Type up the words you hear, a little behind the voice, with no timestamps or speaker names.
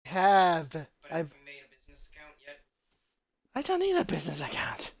I don't need a business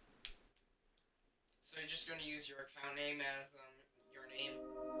account. So you're just gonna use your account name as your name?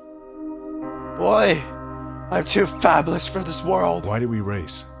 Boy, I'm too fabulous for this world. Why do we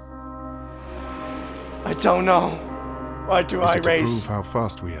race? I don't know. Why do I Is it race? to prove how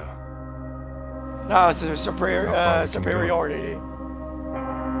fast we are? No, it's a How far we can superiority.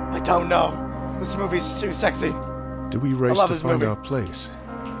 I don't know. This movie's too sexy. Do we race love to this find movie. our place?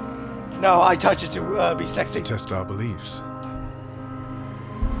 No, I touch it to be sexy. To test our beliefs?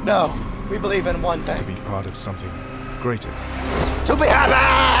 No, we believe in one To thing. be part of something greater? To be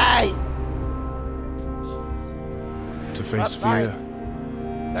happy! To face sorry. fear?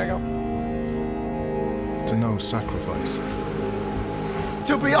 There you go. To know sacrifice?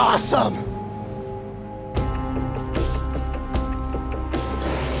 To be awesome!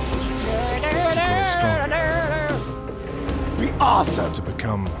 To grow stronger? Be awesome! To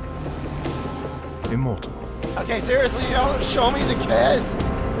become immortal? Okay, seriously, you don't show me the kiss?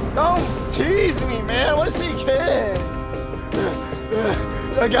 Don't tease me, man. I want to see a kiss.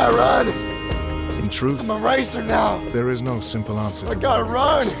 I gotta run. In truth, I'm a racer now. there is no simple answer to I gotta why we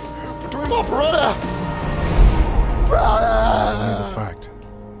run. race. Between my brother. It's only the fact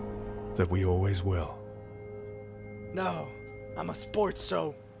that we always will. No, I'm a sports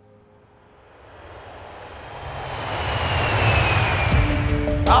show.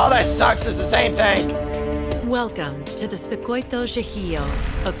 Oh, that sucks. It's the same thing. Welcome to the Circuito Gijillo,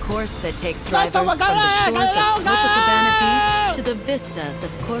 a course that takes drivers from the shores of Copacabana Beach to the vistas of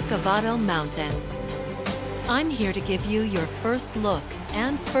Corcovado Mountain. I'm here to give you your first look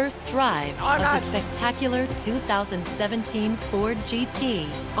and first drive of the spectacular 2017 Ford GT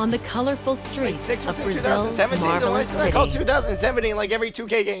on the colorful streets of Brazil's marvelous I call city. 2017 like every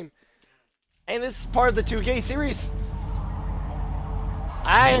 2K game. And this is part of the 2K series.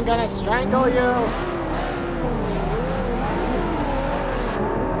 I am gonna strangle you.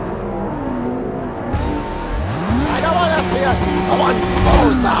 I don't want FPS. I want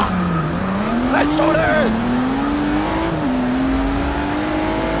forza. Let's do this.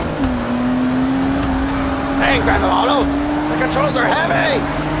 Hey, Grand Theft Auto. The controls are heavy.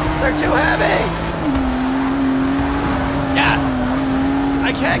 They're too heavy. Yeah.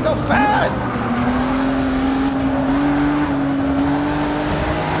 I can't go fast.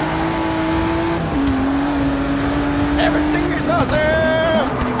 Everything is awesome!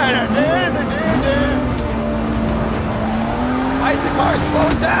 Why is the car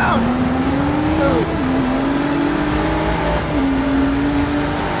slowed down?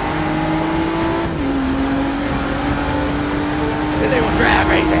 They were drag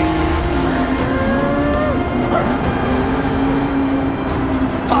racing!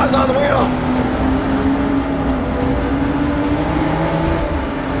 Paws on the wheel!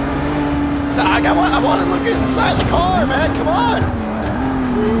 I want to look inside the car, man. Come on.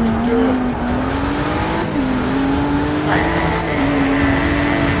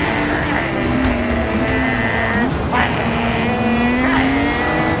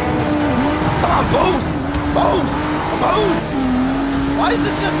 Come on, boost, boost, boost. Why is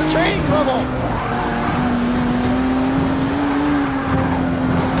this just a training level?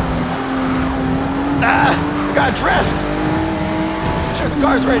 Ah, we got drift. Sure, the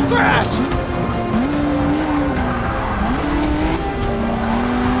car's ready to thrash.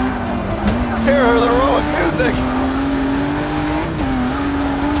 Hear her heroic music!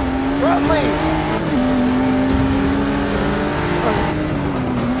 Run, Lee!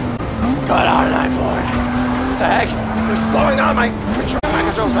 Got out of night board. What the heck? They're slowing on my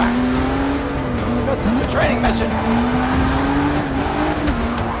controls back. Because this is a training mission.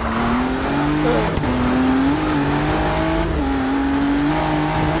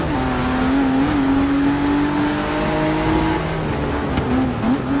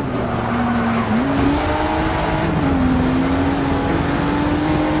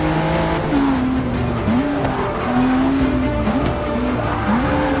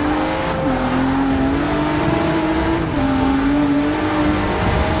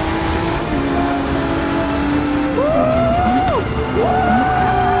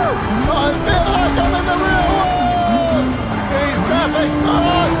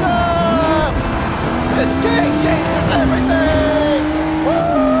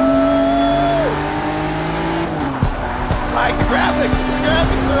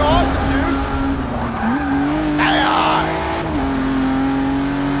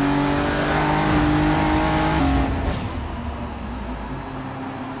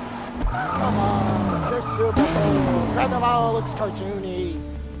 Cartoony.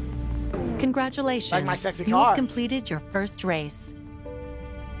 Congratulations. Like my sexy You've car. completed your first race.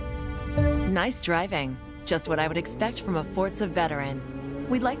 Nice driving. just what I would expect from a Forza veteran.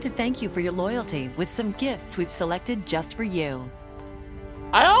 We'd like to thank you for your loyalty with some gifts we've selected just for you.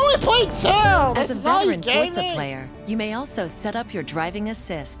 I only played 2! As a veteran Forza player, you may also set up your driving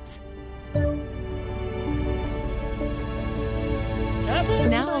assists.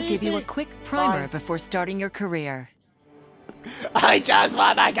 Now I'll give you a quick primer before starting your career. I just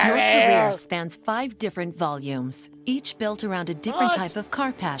want my career! Your career spans 5 different volumes, each built around a different type of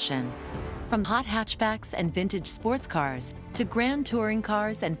car passion. From hot hatchbacks and vintage sports cars to grand touring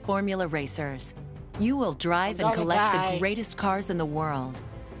cars and formula racers. You will drive and collect the greatest cars in the world.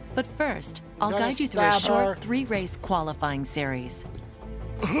 But first, I'll guide you through a short 3-race qualifying series.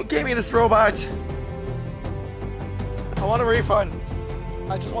 Who gave me this robot? I want a refund.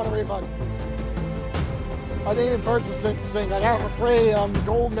 I just want a refund. I didn't even purchase this thing. I got it for free on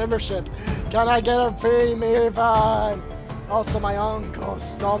gold membership. Can I get a free refund? Also, my uncle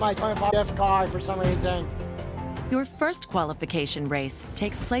stole my 25 gift card for some reason. Your first qualification race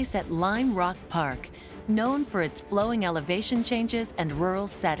takes place at Lime Rock Park, known for its flowing elevation changes and rural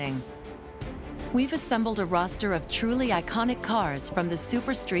setting. We've assembled a roster of truly iconic cars from the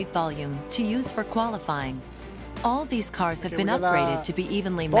Super Street volume to use for qualifying. All these cars have been upgraded to be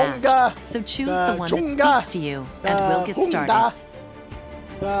evenly matched, so choose the one that speaks to you, and we'll get started.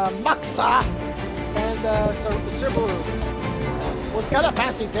 The Maxa and the Subaru. Well, it's got a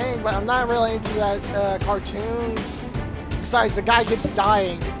fancy thing, but I'm not really into that cartoon. Besides, the guy keeps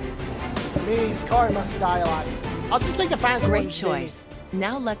dying. Meaning his car must die a lot. I'll just take the fancy one. Great choice.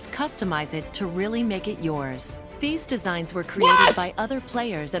 Now let's customize it to really make it yours. These designs were created by other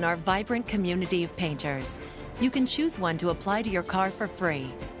players in our vibrant community of painters. You can choose one to apply to your car for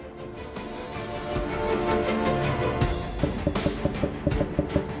free.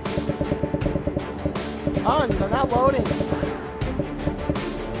 Oh, they're not loading.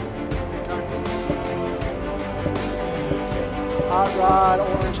 Hot rod,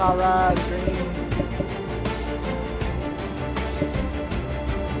 orange hot rod, green.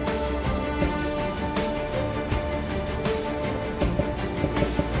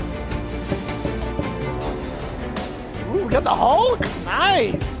 Ooh, we got the Hulk?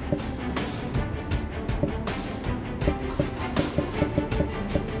 Nice!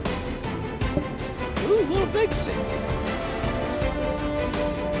 Ooh, little vixen.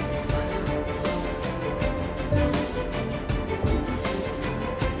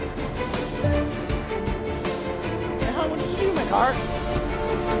 Hey, what did you do to my car?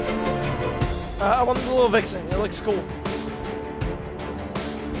 I want the little vixen. It looks cool.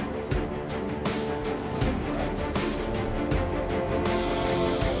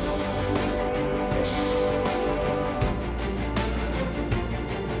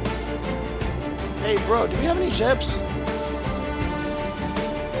 Hey, bro, do we have any chips?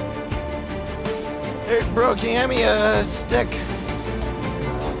 Hey, bro, can you hand me a stick?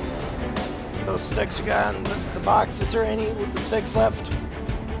 Those sticks you got in the box. Is there any sticks left?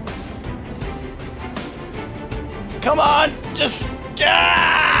 Come on, just...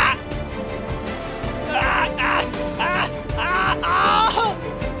 Ah! Ah, ah, ah, ah, ah!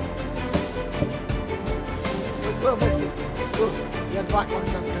 Where's little Vixen? Ooh, yeah, the black one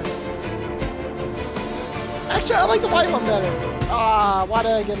sounds good. Actually, I like the white one better. Ah, why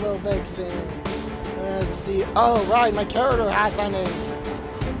did I get little Vixen? Let's see. Oh, right, my character has a name.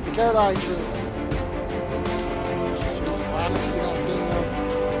 The character I drew. I'm gonna keep that thing though.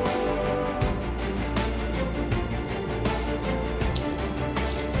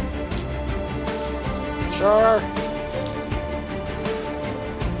 Sure.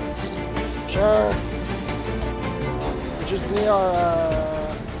 Sure. We just need our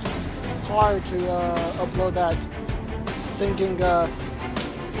car to upload that stinking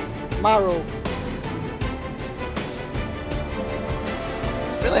marrow.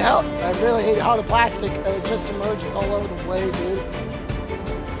 I really hate how the plastic just emerges all over the way, dude.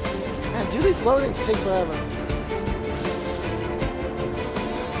 Man, do these loadings take forever?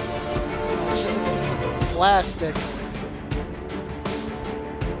 It's just a piece of plastic.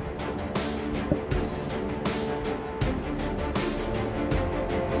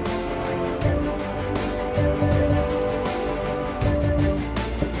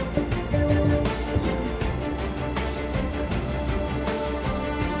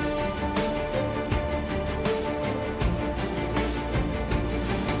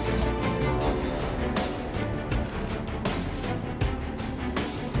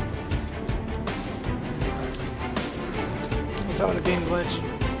 The game glitch.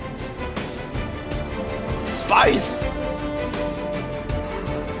 Spice!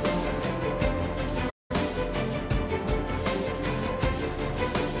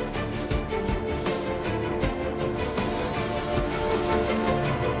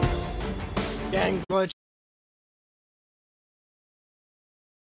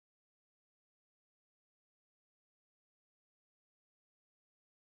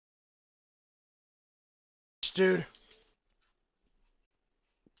 glitched, dude.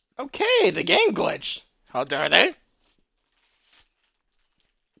 Okay, the game glitched. How dare they?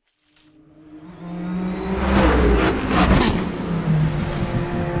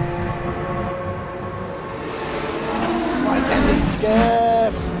 Why can't they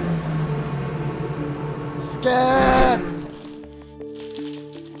skip? Skip!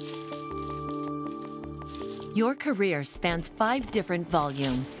 Your career spans 5 different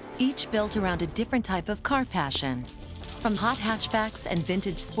volumes, each built around a different type of car passion. From hot hatchbacks and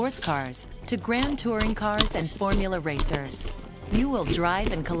vintage sports cars to grand touring cars and formula racers, you will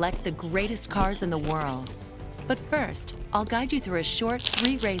drive and collect the greatest cars in the world. But first, I'll guide you through a short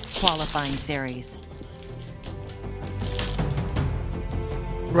 3-race qualifying series.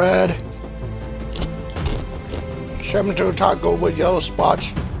 Red. 72 taco with yellow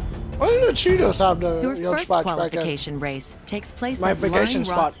spots. Why do the Cheetos have the Your yellow first spots back qualification race takes place My at vacation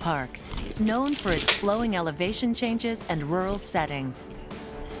Lime Rock spot. Park, known for its flowing elevation changes and rural setting.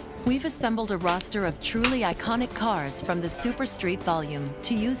 We've assembled a roster of truly iconic cars from the Super Street volume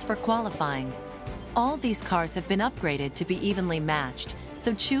to use for qualifying. All these cars have been upgraded to be evenly matched,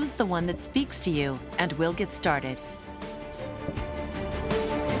 so choose the one that speaks to you, and we'll get started.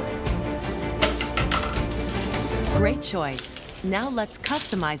 Great choice. Now let's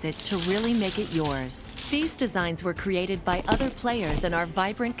customize it to really make it yours. These designs were created by other players in our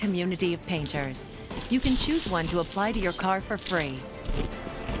vibrant community of painters. You can choose one to apply to your car for free.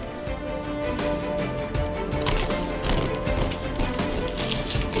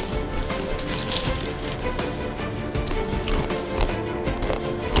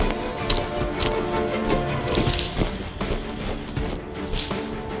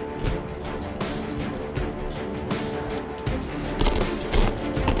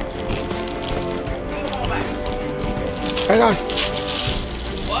 Hang on.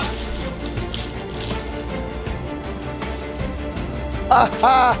 What?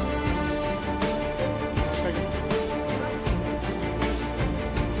 Ha!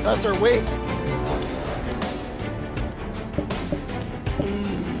 That's their weight.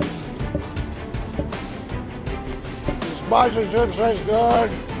 The spicy chips taste good.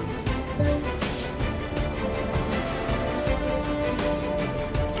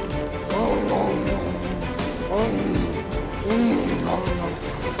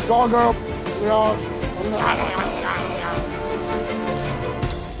 Dog up. Yes.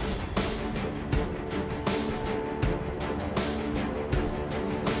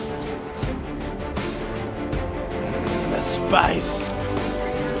 The spice.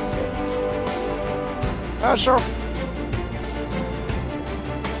 Yeah, sure.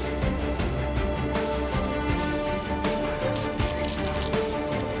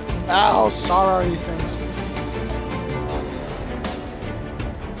 How sour are these things?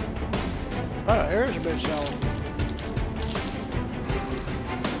 Oh, here's a bit shallow.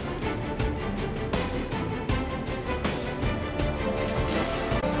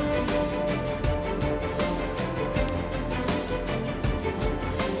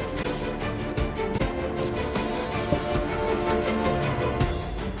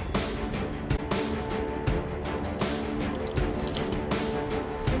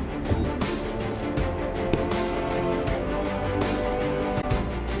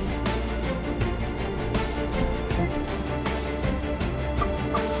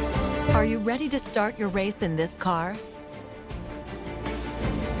 Are you ready to start your race in this car?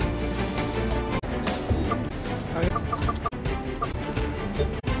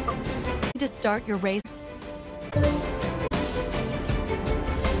 To start your race.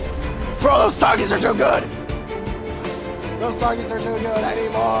 Bro, those Takis are too good! Those Takis are too good. I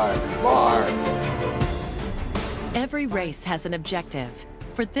need more! More! Every race has an objective.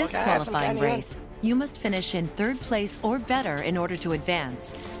 For this Okay, I have some qualifying candy in. race, you must finish in 3rd place or better in order to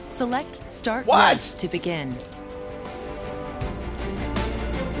advance. Select Start What? Race to begin.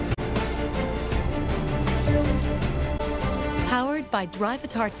 Powered by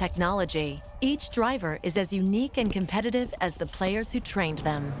Drivatar technology, each driver is as unique and competitive as the players who trained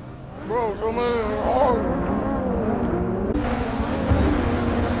them. Bro, come here. Oh.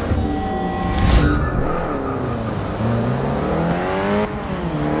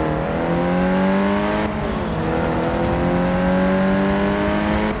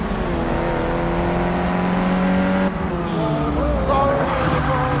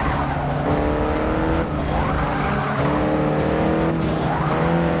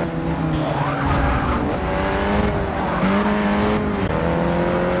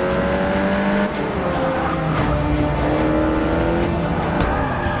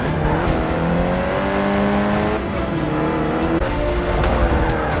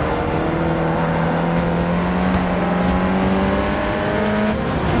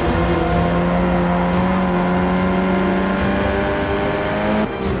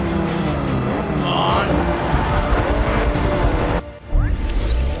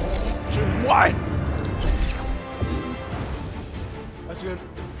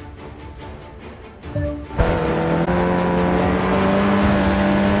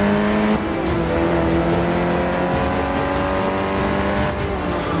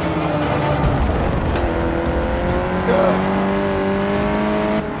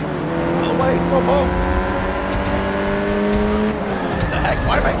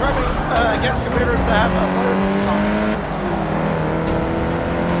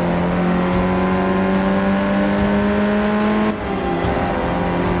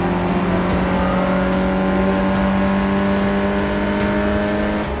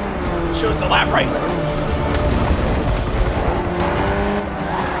 race.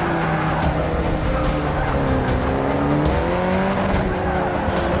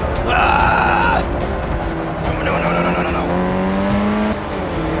 Ah! No.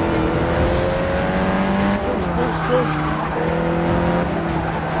 Boost.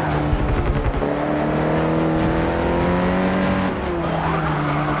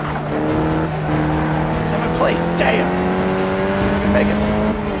 Seventh place, damn. I can make it.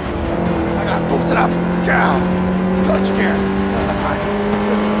 I gotta boost it up. Down. Clutch gear.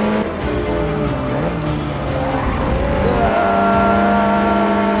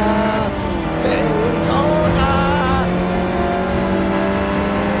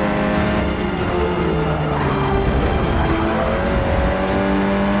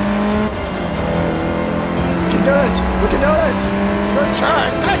 We can do this! Good turn!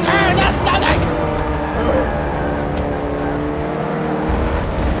 That's nothing!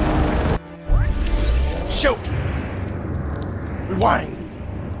 Shoot! Rewind!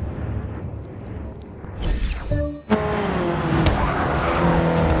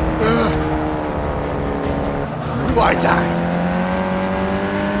 Rewind time!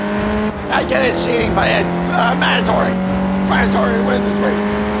 I get it's cheating, but it's mandatory! It's mandatory to win this race!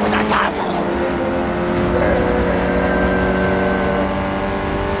 We got time for all of this!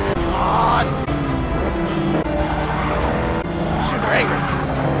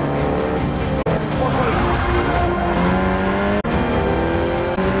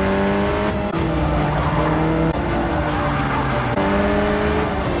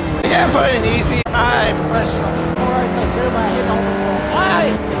 Put it easy. I'm professional. Alright, so too, but I hate overworld. Why?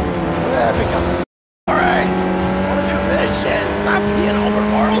 Because it's alright. I want to do missions, not be an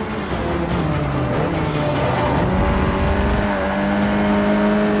overworld.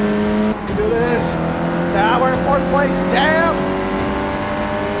 We can do this. Now we're in 4th place. Damn.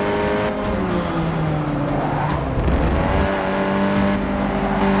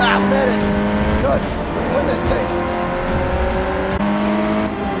 Made it. Good. Win this thing.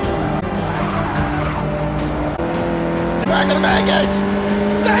 We're not gonna make it!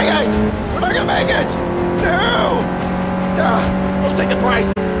 Dang it! We're not gonna make it! No! We'll take the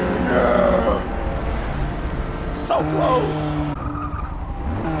price! No! So close!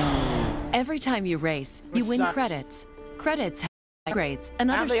 Every time you race, you win credits. Credits have grades,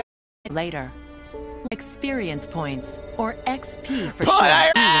 another later. Experience points, or XP for short,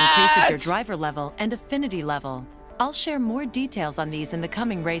 increases your driver level and affinity level. I'll share more details on these in the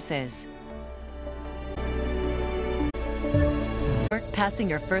coming races. Passing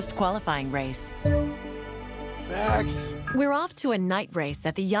your first qualifying race. Max. We're off to a night race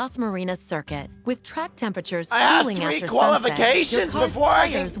at the Yas Marina circuit. With track temperatures I have cooling 3 after qualifications sunset, before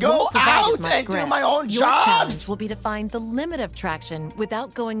I can go out and do my own Your jobs. challenge will be to find the limit of traction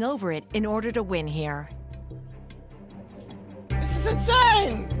without going over it in order to win here. This is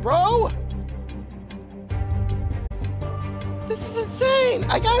insane, bro. This is insane!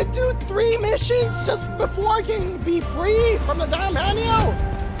 I gotta do 3 missions just before I can be free from the damn manual!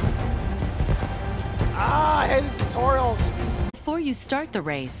 I hate these tutorials! Before you start the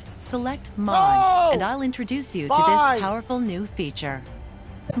race, select Mods, and I'll introduce you to this powerful new feature.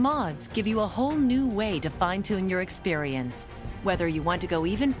 Mods give you a whole new way to fine-tune your experience. Whether you want to go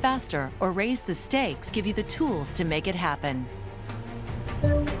even faster or raise the stakes, give you the tools to make it happen.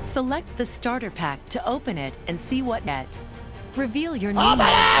 Select the starter pack to open it and see what net. Reveal your new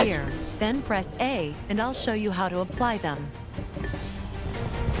mods here, then press A, and I'll show you how to apply them.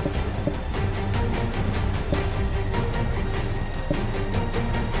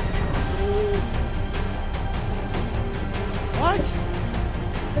 What?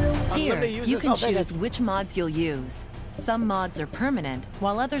 Here, you can choose which mods you'll use. Some mods are permanent,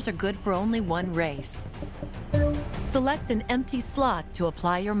 while others are good for only one race. Select an empty slot to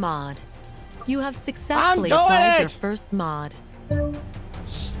apply your mod. You have successfully applied your first mod.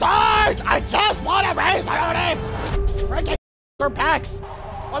 Start! I just want to race! I don't need freaking packs!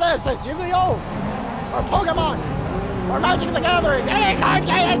 What is this, Yu-Gi-Oh? Or Pokemon? Or Magic the Gathering? Any card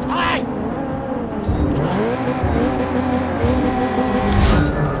game is fine!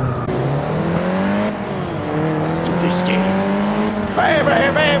 Let's do this game.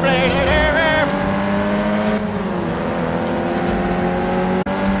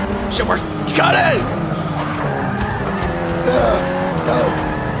 Should work. You got it!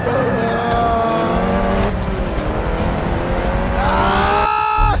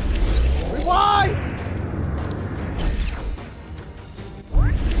 Rewind!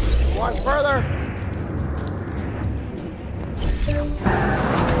 One further.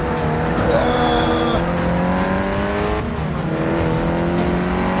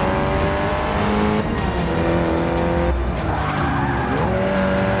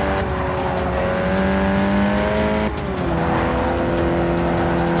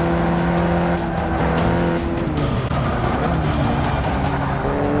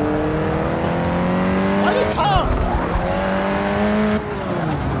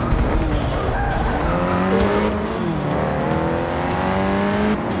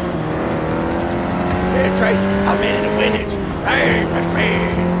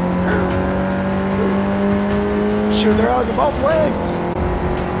 Hope wins!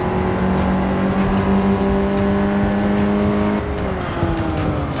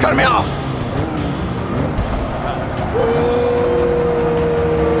 It's cutting me off!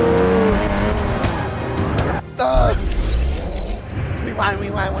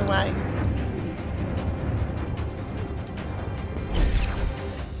 Rewind.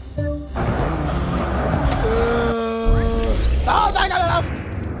 Oh, I got enough!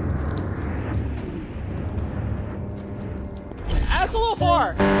 That's a little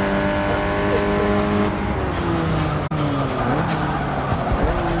far.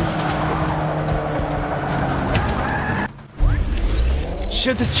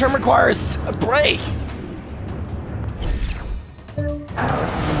 Shit, this turn requires a brake.